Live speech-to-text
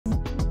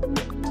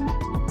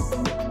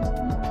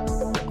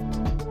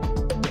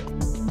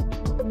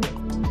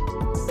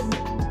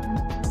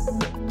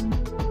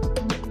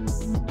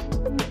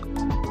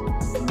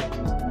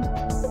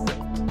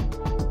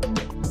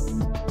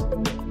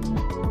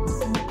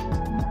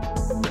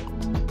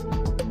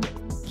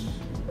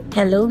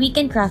Hello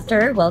weekend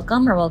crafter,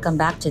 welcome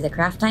back to the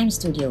Craft Time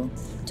Studio.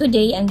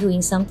 Today I'm doing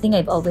something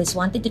I've always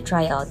wanted to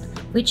try out,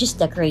 which is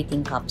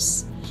decorating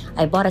cups.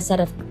 I bought a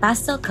set of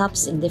pastel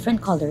cups in different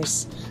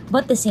colors,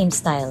 but the same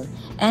style,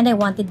 and I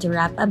wanted to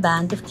wrap a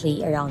band of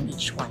clay around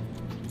each one.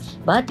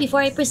 But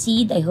before I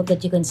proceed, I hope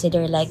that you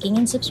consider liking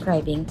and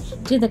subscribing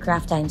to the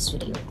Craft Time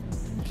Studio.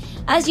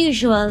 As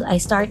usual, I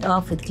start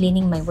off with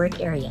cleaning my work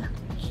area.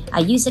 I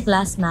use a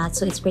glass mat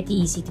so it's pretty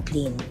easy to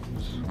clean.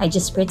 I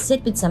just spritz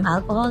it with some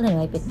alcohol and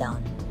wipe it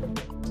down.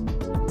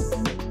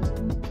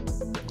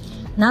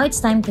 Now it's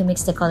time to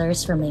mix the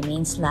colors for my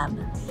main slab.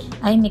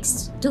 I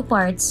mixed 2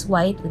 parts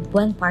white with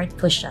 1 part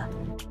fuchsia.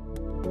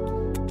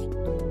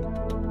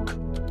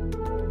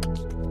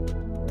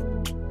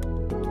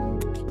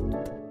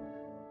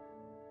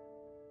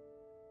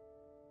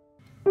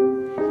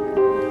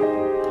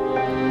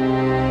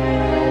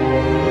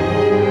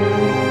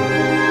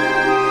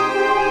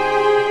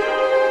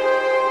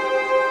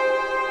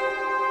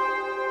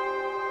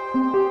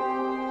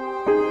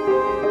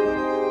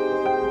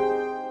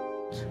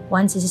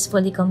 Once this is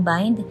fully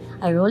combined,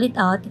 I roll it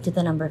out into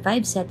the number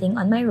 5 setting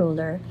on my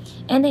roller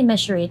and I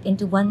measure it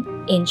into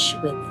 1 inch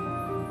width.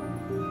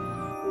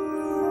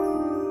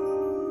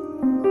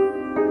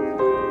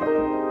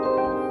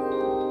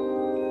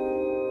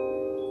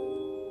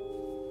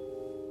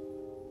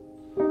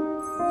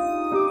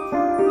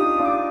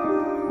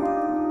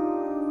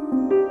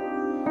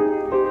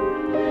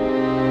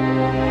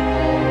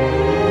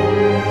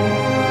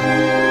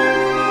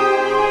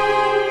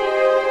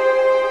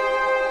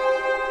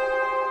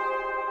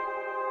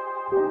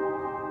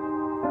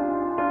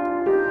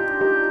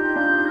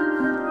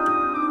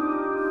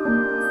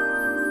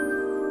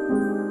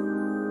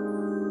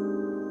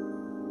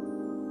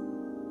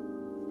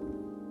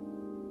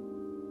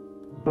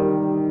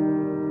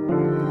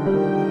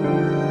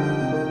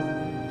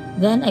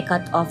 Then I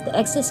cut off the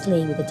excess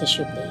clay with a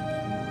tissue blade.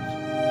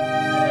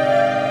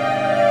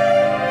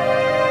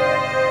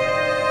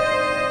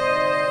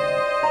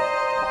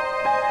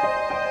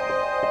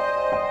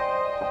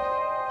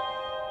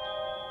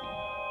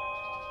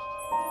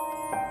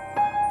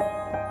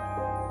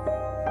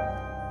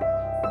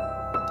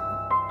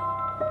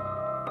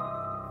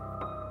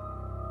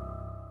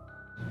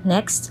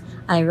 Next,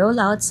 I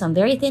roll out some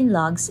very thin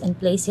logs and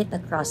place it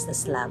across the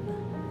slab.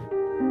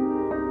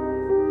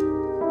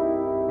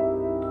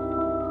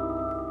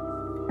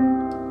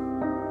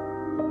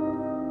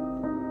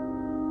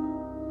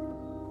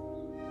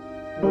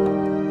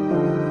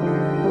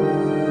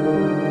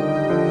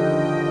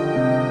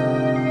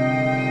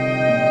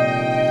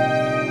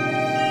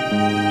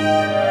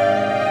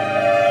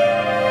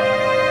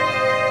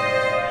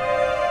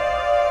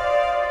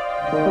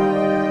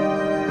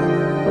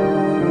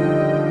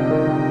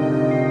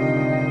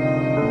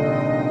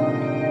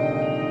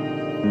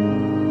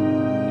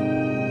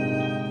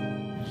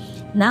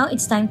 Now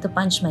it's time to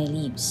punch my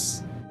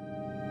leaves.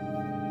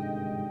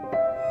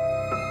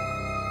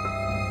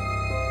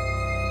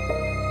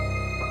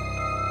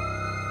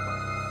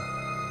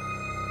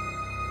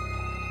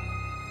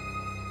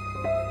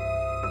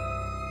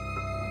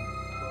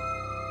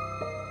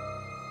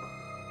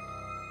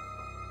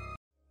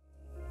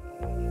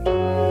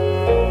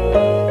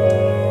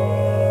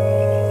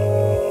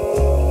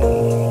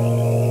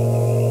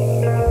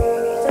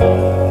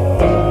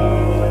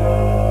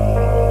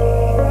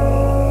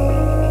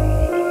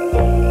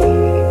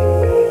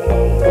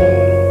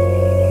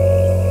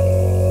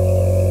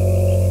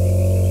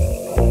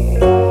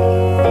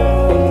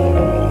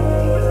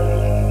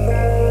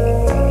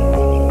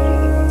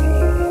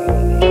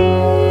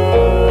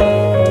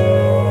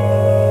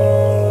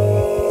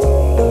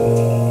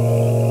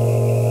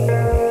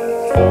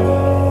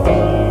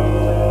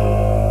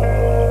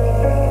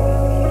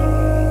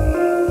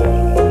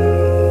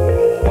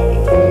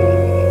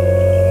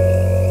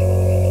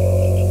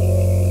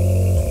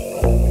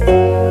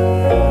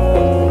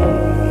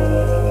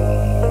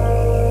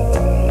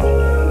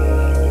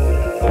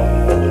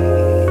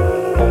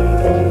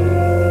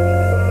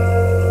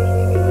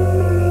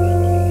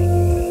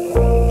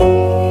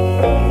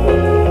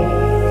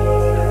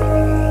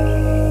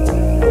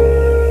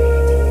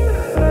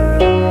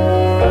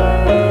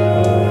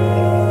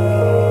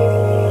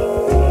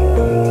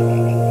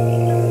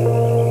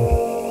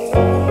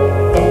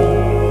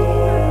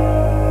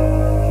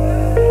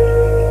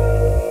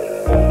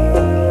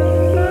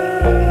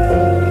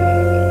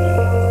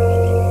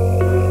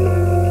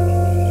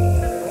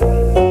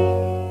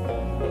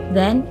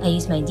 Then, I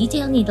use my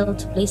detail needle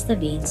to place the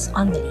veins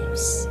on the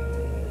leaves.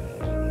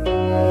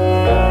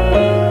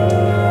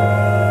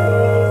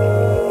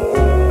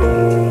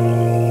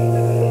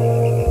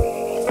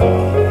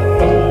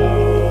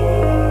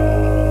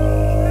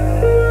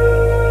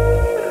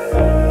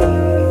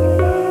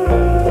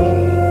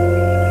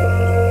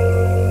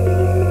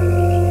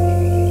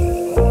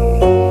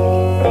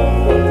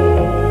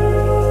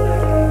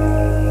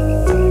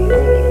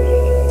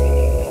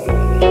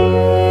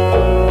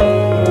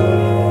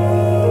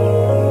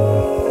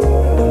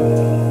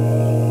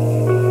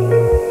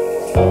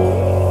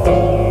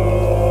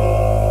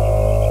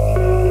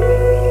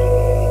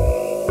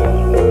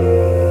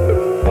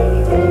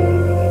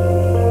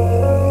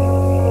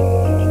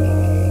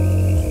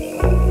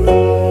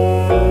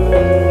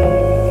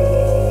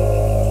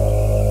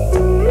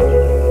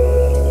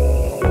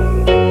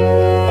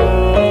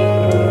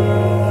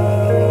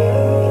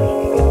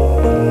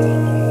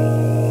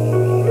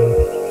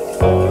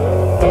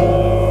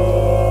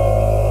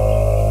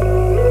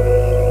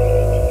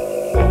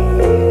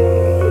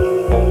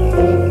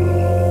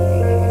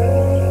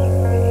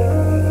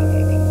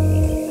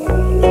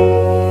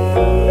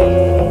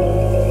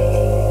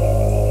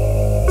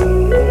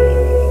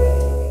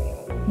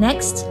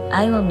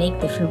 I will make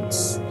the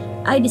fruits.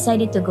 I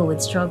decided to go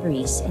with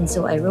strawberries, and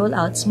so I roll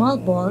out small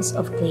balls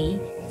of clay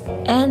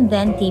and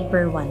then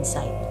taper one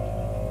side.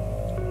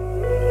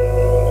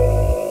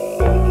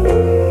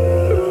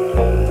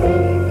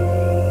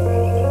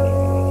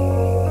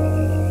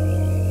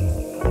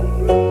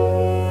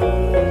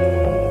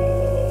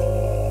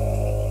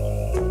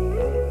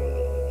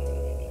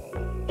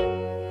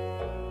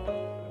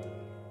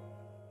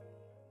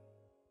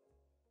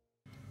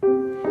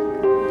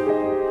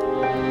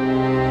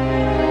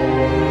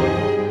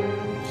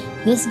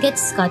 This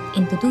gets cut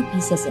into 2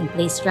 pieces and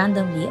placed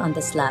randomly on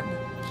the slab.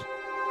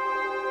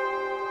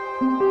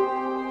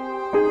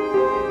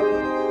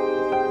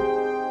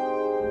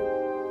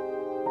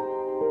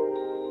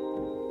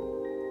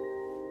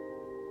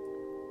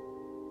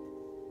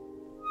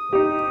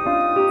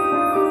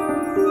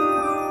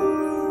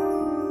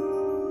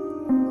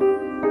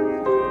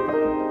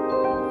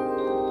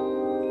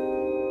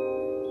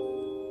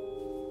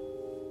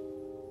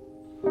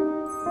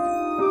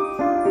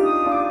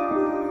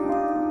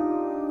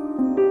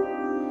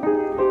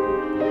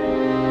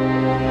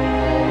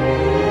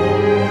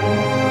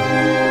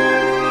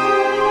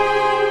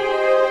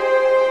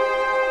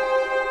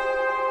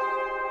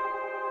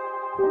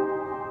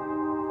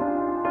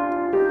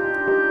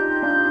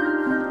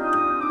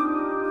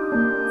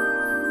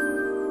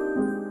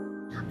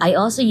 I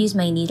also use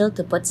my needle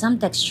to put some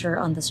texture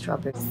on the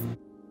strawberries.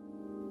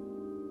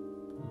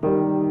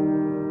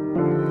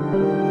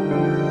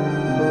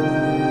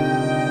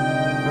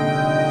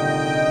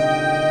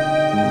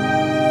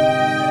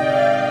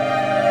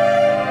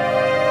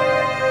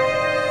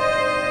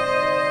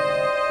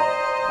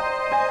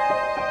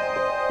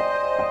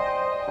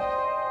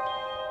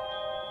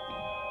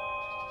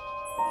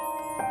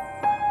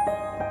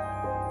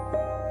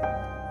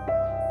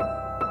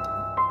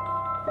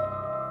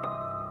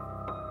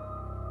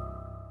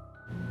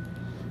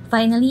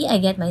 Finally, I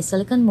get my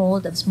silicone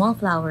mold of small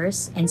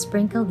flowers and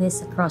sprinkle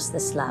this across the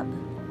slab.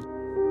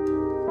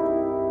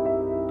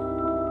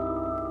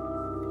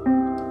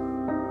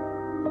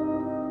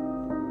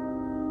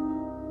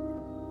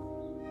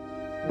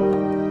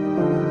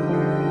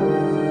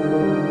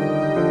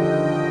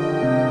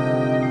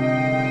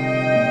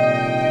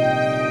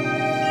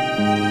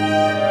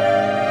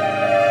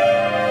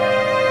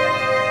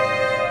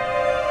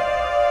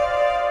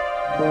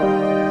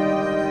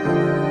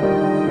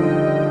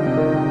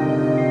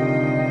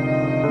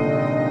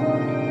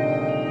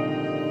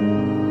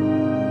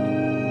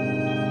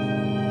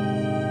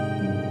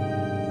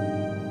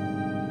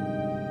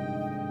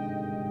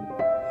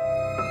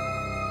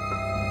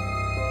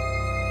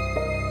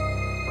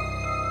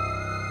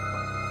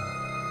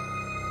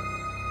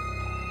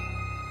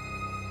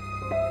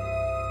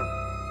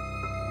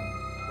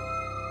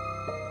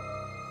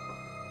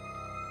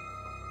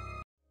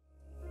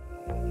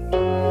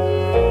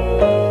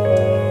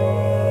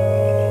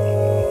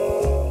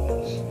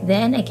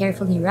 Then I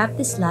carefully wrap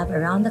the slab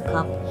around the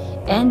cup,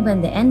 and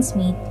when the ends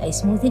meet, I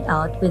smooth it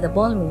out with a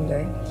ball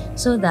ruler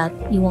so that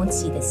you won't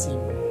see the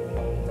seam.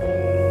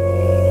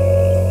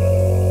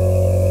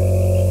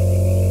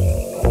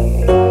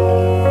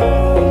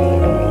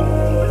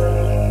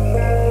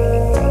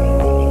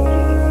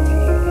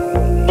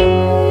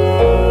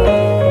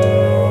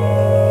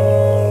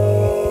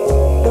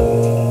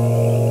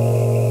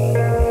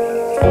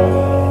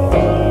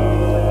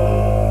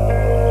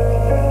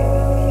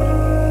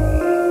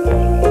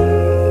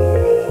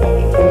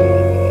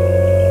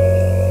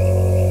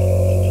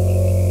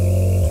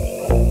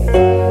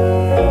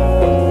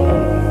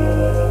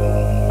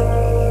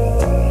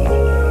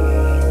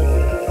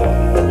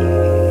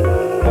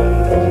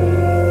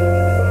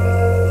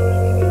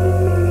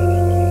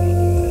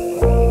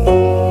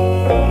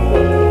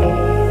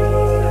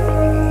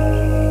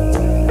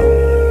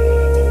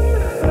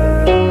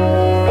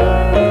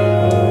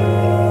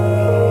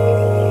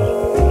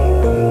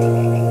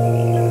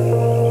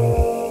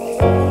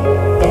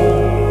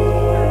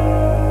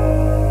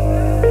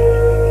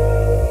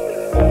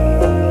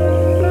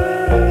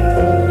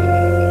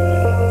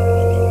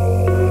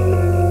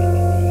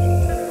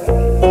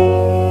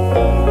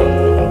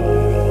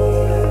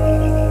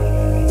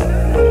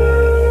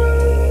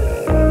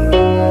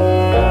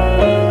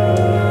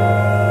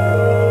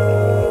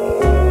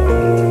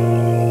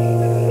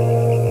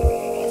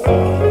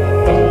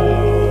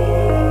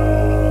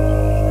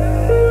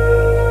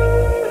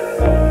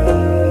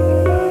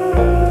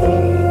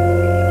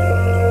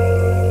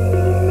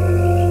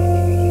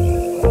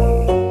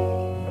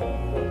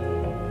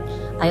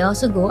 I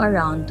also go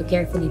around to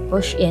carefully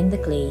push in the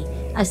clay,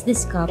 as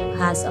this cup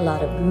has a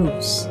lot of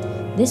grooves.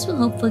 This will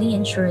hopefully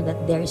ensure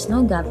that there is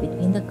no gap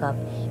between the cup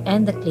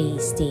and the clay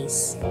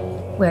stays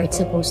where it's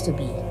supposed to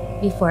be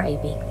before I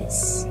bake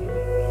this.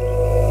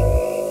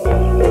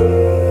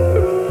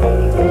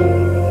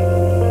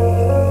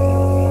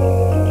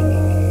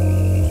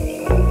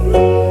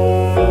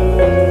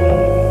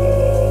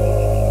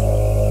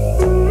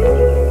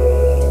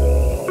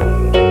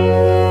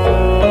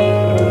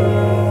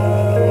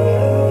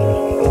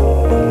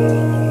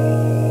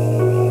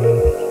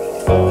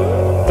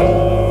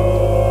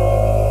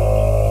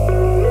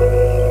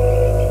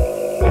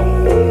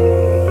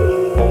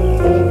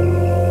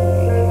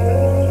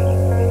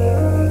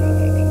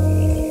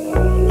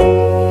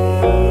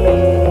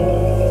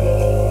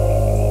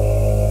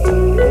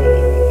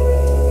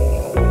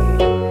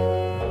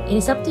 It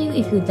is up to you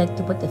if you'd like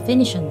to put a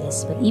finish on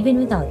this, but even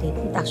without it,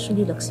 it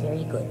actually looks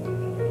very good.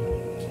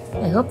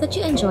 I hope that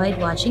you enjoyed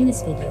watching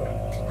this video.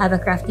 Have a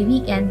crafty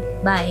weekend.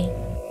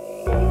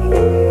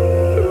 Bye!